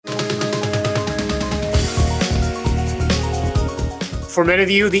For many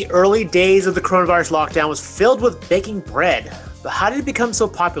of you, the early days of the coronavirus lockdown was filled with baking bread. But how did it become so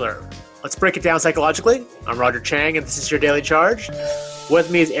popular? Let's break it down psychologically. I'm Roger Chang, and this is your Daily Charge.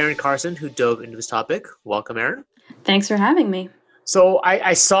 With me is Aaron Carson, who dove into this topic. Welcome, Aaron. Thanks for having me. So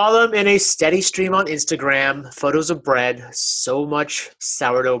I saw them in a steady stream on Instagram, photos of bread, so much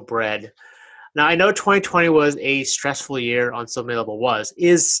sourdough bread. Now, I know 2020 was a stressful year on so many levels,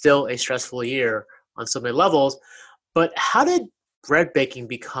 is still a stressful year on so many levels, but how did bread baking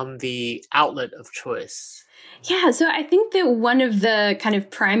become the outlet of choice? Yeah, so I think that one of the kind of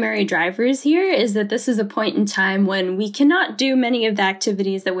primary drivers here is that this is a point in time when we cannot do many of the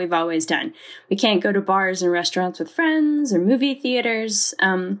activities that we've always done. We can't go to bars and restaurants with friends or movie theaters,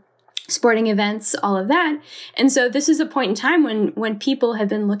 sporting events, all of that. And so this is a point in time when people have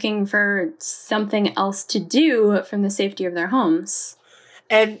been looking for something else to do from the safety of their homes.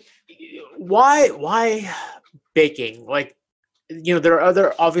 And why baking? There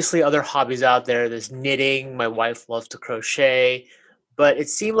are obviously other hobbies out there. There's knitting. My wife loves to crochet, but it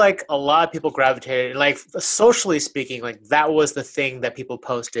seemed like a lot of people gravitated, socially speaking, that was the thing that people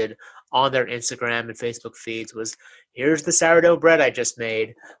posted on their Instagram and Facebook feeds was, here's the sourdough bread I just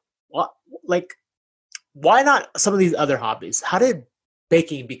made. Why not some of these other hobbies? How did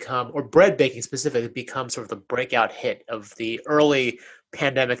baking become, or bread baking specifically, become sort of the breakout hit of the early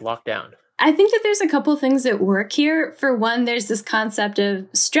pandemic lockdown? I think that there's a couple things that work here. For one, there's this concept of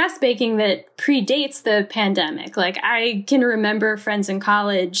stress baking that predates the pandemic. I can remember friends in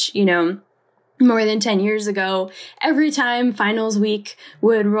college, more than 10 years ago, every time finals week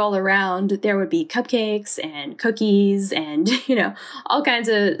would roll around, there would be cupcakes and cookies and, all kinds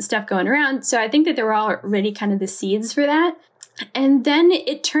of stuff going around. So I think that there were already kind of the seeds for that. And then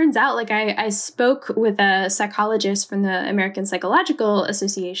it turns out, I spoke with a psychologist from the American Psychological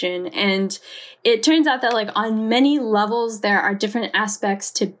Association, and it turns out that on many levels, there are different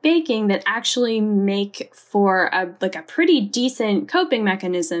aspects to baking that actually make for a pretty decent coping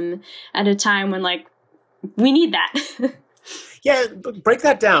mechanism at a time when we need that. Yeah, break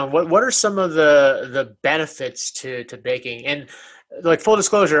that down. What are some of the benefits to baking? And full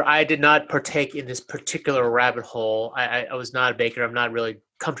disclosure, I did not partake in this particular rabbit hole. I was not a baker. I'm not really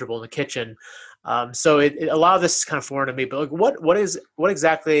comfortable in the kitchen. So a lot of this is kind of foreign to me. But what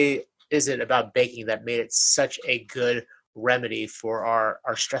exactly is it about baking that made it such a good remedy for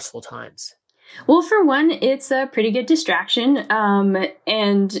our stressful times? Well, for one, it's a pretty good distraction. And,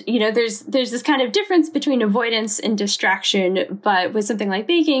 there's this kind of difference between avoidance and distraction. But with something like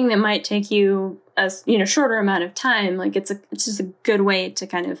baking that might take you a shorter amount of time, it's just a good way to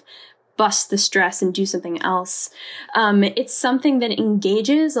kind of bust the stress and do something else. It's something that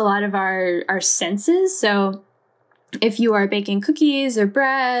engages a lot of our senses. So if you are baking cookies or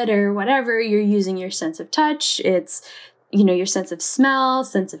bread or whatever, you're using your sense of touch. It's your sense of smell,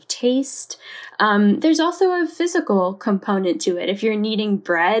 sense of taste. There's also a physical component to it. If you're kneading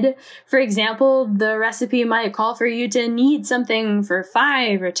bread, for example, the recipe might call for you to knead something for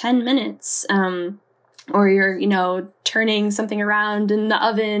 5 or 10 minutes. Or you're, turning something around in the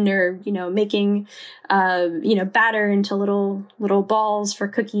oven or, making, batter into little balls for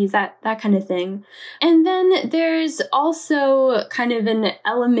cookies, that kind of thing. And then there's also kind of an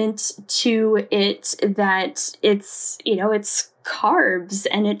element to it that it's carbs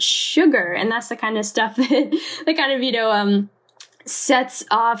and it's sugar. And that's the kind of stuff that kind of, sets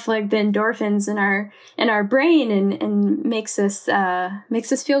off the endorphins in our brain and makes us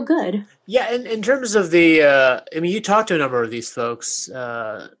feel good. Yeah, in terms of the, you talked to a number of these folks,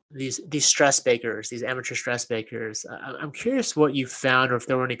 these stress bakers, these amateur stress bakers. I'm curious what you found, or if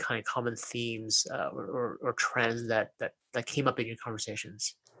there were any kind of common themes or trends that came up in your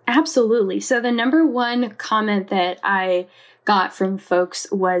conversations. Absolutely. So the number one comment that I got from folks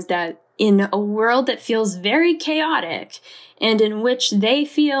was that in a world that feels very chaotic and in which they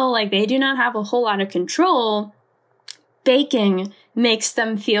feel like they do not have a whole lot of control, baking makes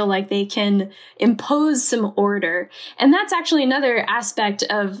them feel like they can impose some order. And that's actually another aspect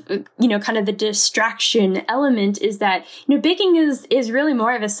of, kind of the distraction element is that, baking is really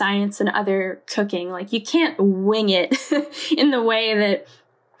more of a science than other cooking. You can't wing it in the way that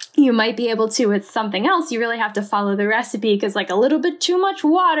you might be able to with something else. You really have to follow the recipe because a little bit too much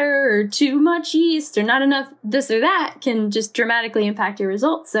water or too much yeast or not enough this or that can just dramatically impact your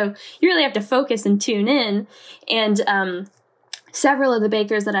results. So you really have to focus and tune in. And several of the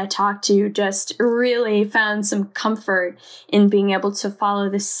bakers that I talked to just really found some comfort in being able to follow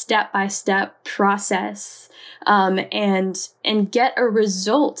this step-by-step process, and get a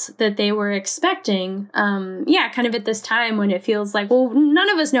result that they were expecting. Kind of at this time when it feels like, well, none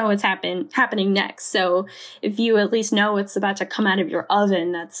of us know what's happening next. So if you at least know what's about to come out of your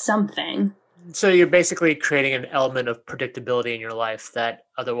oven, that's something. So you're basically creating an element of predictability in your life that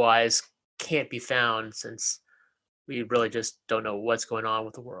otherwise can't be found, since we really just don't know what's going on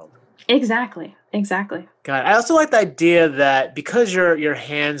with the world. Exactly. God, I also like the idea that because your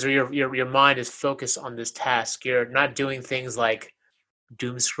hands or your mind is focused on this task, you're not doing things like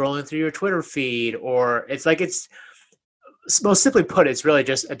doom scrolling through your Twitter feed, or it's most simply put, it's really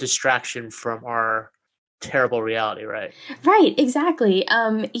just a distraction from our terrible reality, right? Right, exactly.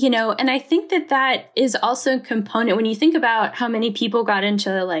 And I think that is also a component when you think about how many people got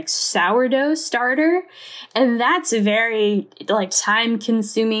into like sourdough starter, and that's a very like time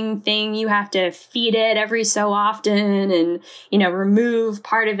consuming thing. You have to feed it every so often and, remove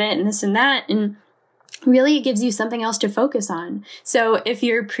part of it and this and that. And really it gives you something else to focus on. So if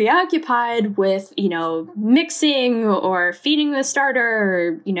you're preoccupied with, mixing or feeding the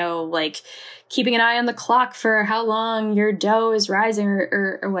starter, or, like keeping an eye on the clock for how long your dough is rising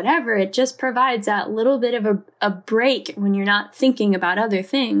or whatever, it just provides that little bit of a break when you're not thinking about other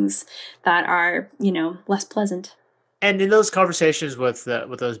things that are, less pleasant. And in those conversations with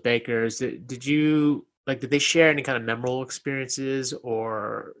those bakers, did they share any kind of memorable experiences,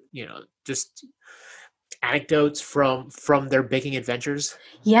 or, just anecdotes from their baking adventures?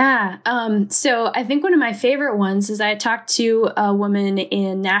 Yeah. So I think one of my favorite ones is I talked to a woman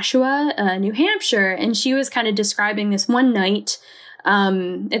in Nashua, New Hampshire, and she was kind of describing this one night,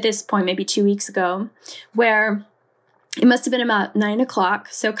 at this point, maybe 2 weeks ago, where it must have been about 9:00.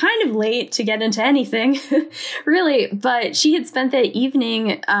 So kind of late to get into anything, really. But she had spent the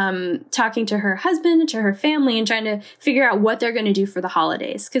evening, talking to her husband, to her family, and trying to figure out what they're going to do for the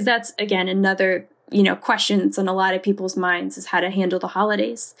holidays. 'Cause that's, again, another questions on a lot of people's minds is how to handle the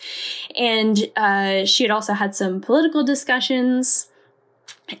holidays. And she had also had some political discussions.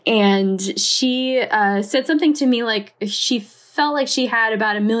 And she said something to me like she felt like she had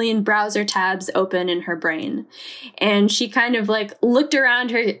about 1 million browser tabs open in her brain. And she kind of like looked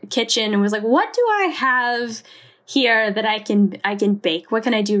around her kitchen and was like, what do I have here that I can bake? What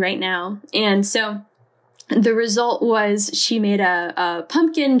can I do right now? And so the result was she made a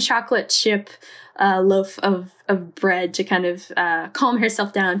pumpkin chocolate chip loaf of bread to kind of calm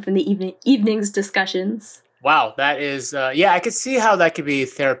herself down from the evening's discussions. Wow, that is, I could see how that could be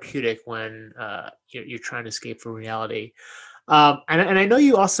therapeutic when you're trying to escape from reality. And I know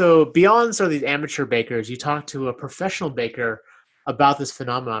you also, beyond sort of these amateur bakers, you talked to a professional baker about this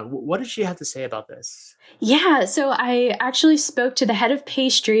phenomenon. What did she have to say about this? Yeah, so I actually spoke to the head of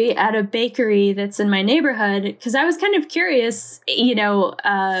pastry at a bakery that's in my neighborhood because I was kind of curious,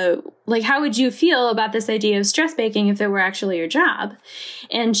 like how would you feel about this idea of stress baking if it were actually your job?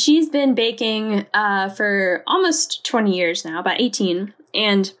 And she's been baking for almost 20 years now, about 18.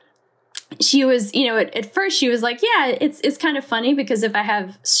 And she was, at first she was like, yeah, it's kind of funny because if I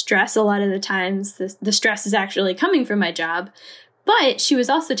have stress, a lot of the times the stress is actually coming from my job. But she was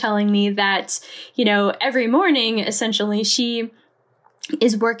also telling me that, every morning, essentially, she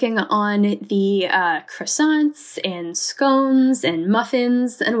is working on the croissants and scones and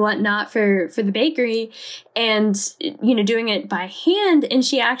muffins and whatnot for the bakery and, doing it by hand. And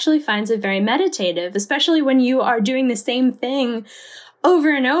she actually finds it very meditative, especially when you are doing the same thing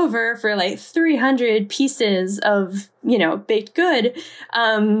over and over for like 300 pieces of, baked good.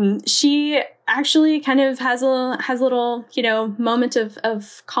 She actually kind of has a little, moment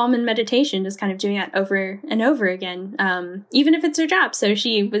of calm and meditation, just kind of doing that over and over again, even if it's her job. So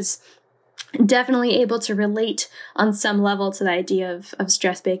she was definitely able to relate on some level to the idea of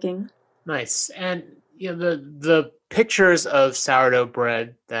stress baking. Nice. And, the pictures of sourdough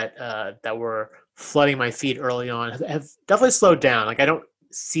bread that were flooding my feed early on have definitely slowed down. Like I don't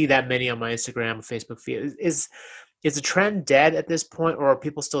see that many on my Instagram or Facebook feed. Is the trend dead at this point, or are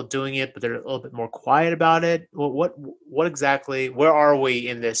people still doing it, but they're a little bit more quiet about it? Well, what exactly, where are we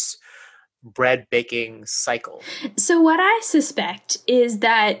in this bread baking cycle? So what I suspect is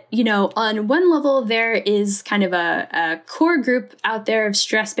that, on one level, there is kind of a core group out there of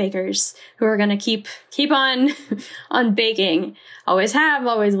stress bakers who are going to keep on baking, always have,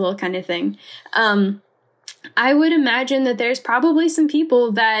 always will kind of thing. I would imagine that there's probably some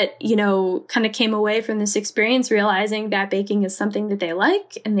people that, kind of came away from this experience realizing that baking is something that they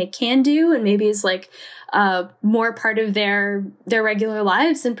like and they can do, and maybe is like more part of their regular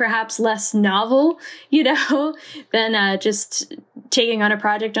lives and perhaps less novel, than just taking on a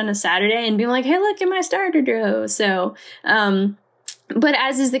project on a Saturday and being like, hey, look at my starter dough. So, but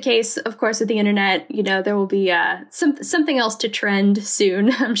as is the case, of course, with the internet, there will be something else to trend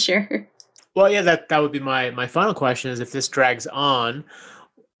soon, I'm sure. Well, yeah, that would be my final question is, if this drags on,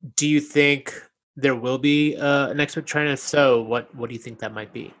 do you think there will be an next big trend? If so, what do you think that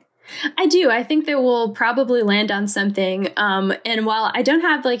might be? I do. I think that we'll probably land on something. And while I don't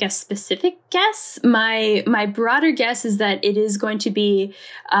have like a specific guess, my broader guess is that it is going to be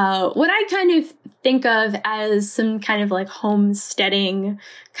what I kind of think of as some kind of like homesteading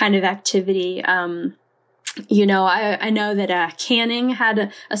kind of activity. I know that canning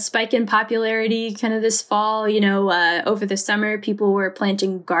had a spike in popularity kind of this fall. Over the summer, people were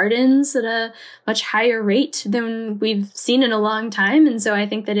planting gardens at a much higher rate than we've seen in a long time. And so I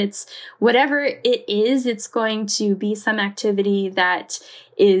think that it's whatever it is, it's going to be some activity that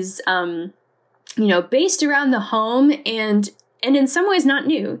is, based around the home and in some ways not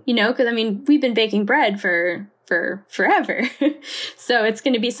new, because we've been baking bread for forever. So it's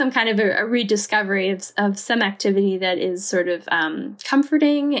going to be some kind of a rediscovery of some activity that is sort of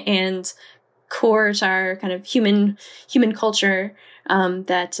comforting and core to our kind of human culture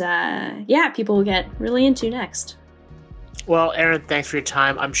that people will get really into next. Well, Erin, thanks for your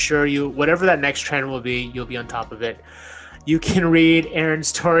time. I'm sure whatever that next trend will be, you'll be on top of it. You can read Erin's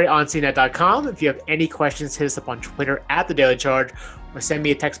story on CNET.com. If you have any questions, hit us up on Twitter @The Daily Charge, or send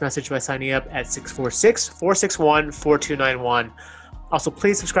me a text message by signing up at 646-461-4291. Also,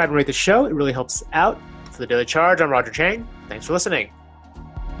 please subscribe and rate the show. It really helps out. For The Daily Charge, I'm Roger Chang. Thanks for listening.